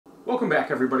Welcome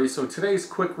back, everybody. So today's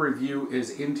quick review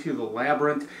is into the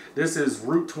Labyrinth. This is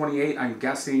Route 28. I'm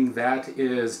guessing that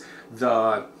is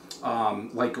the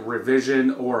like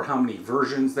revision or how many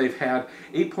versions they've had.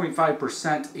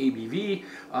 8.5% ABV,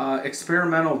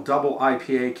 experimental double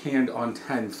IPA, canned on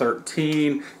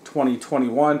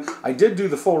 10/13/2021. I did do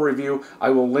the full review. I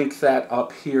will link that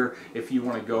up here if you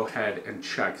want to go ahead and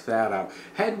check that out.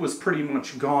 Head was pretty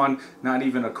much gone, not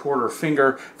even a quarter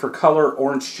finger. For color,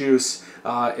 orange juice.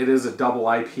 It is a double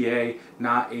IPA,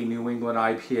 not a New England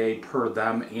IPA per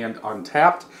them and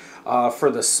Untapped.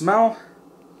 For the smell,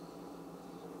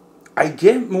 I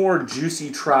get more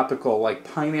juicy tropical, like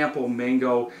pineapple,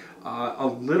 mango, a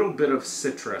little bit of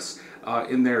citrus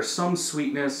in there, some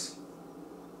sweetness,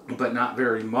 but not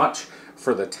very much.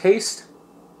 For the taste,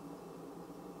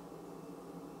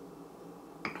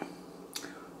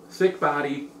 thick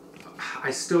body.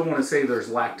 I still want to say there's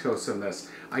lactose in this.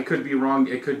 I could be wrong.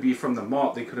 It could be from the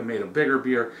malt. They could have made a bigger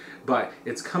beer, but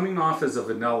it's coming off as a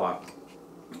vanilla.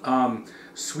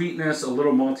 Sweetness, a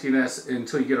little maltiness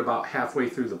until you get about halfway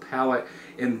through the palate,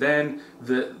 and then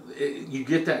you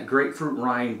get that grapefruit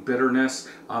rind bitterness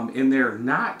in there.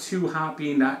 Not too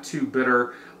hoppy, not too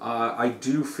bitter. I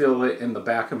do feel it in the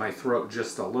back of my throat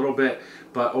just a little bit,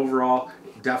 but overall,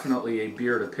 definitely a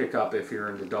beer to pick up if you're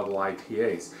into double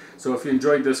IPAs. So if you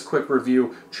enjoyed this quick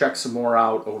review, check some more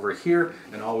out over here,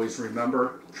 and always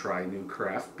remember, try new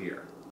craft beer.